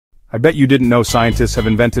I bet you didn't know scientists have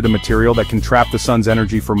invented a material that can trap the sun's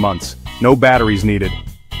energy for months. No batteries needed.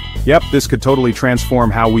 Yep, this could totally transform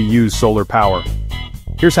how we use solar power.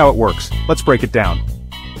 Here's how it works. Let's break it down.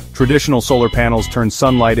 Traditional solar panels turn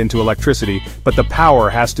sunlight into electricity, but the power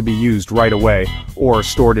has to be used right away, or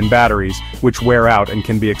stored in batteries, which wear out and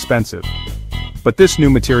can be expensive. But this new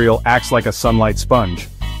material acts like a sunlight sponge.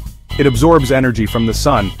 It absorbs energy from the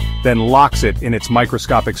sun, then locks it in its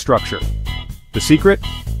microscopic structure. The secret?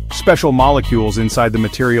 Special molecules inside the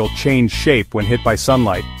material change shape when hit by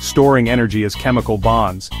sunlight, storing energy as chemical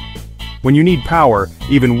bonds. When you need power,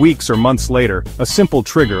 even weeks or months later, a simple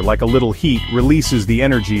trigger like a little heat releases the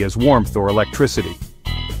energy as warmth or electricity.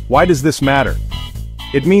 Why does this matter?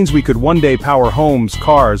 It means we could one day power homes,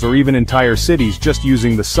 cars, or even entire cities just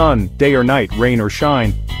using the sun, day or night, rain or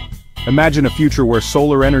shine. Imagine a future where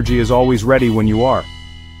solar energy is always ready when you are.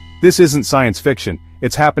 This isn't science fiction,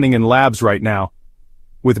 it's happening in labs right now.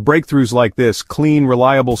 With breakthroughs like this, clean,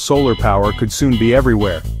 reliable solar power could soon be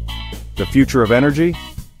everywhere. The future of energy?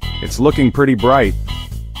 It's looking pretty bright.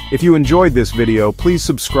 If you enjoyed this video, please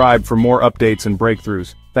subscribe for more updates and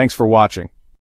breakthroughs. Thanks for watching.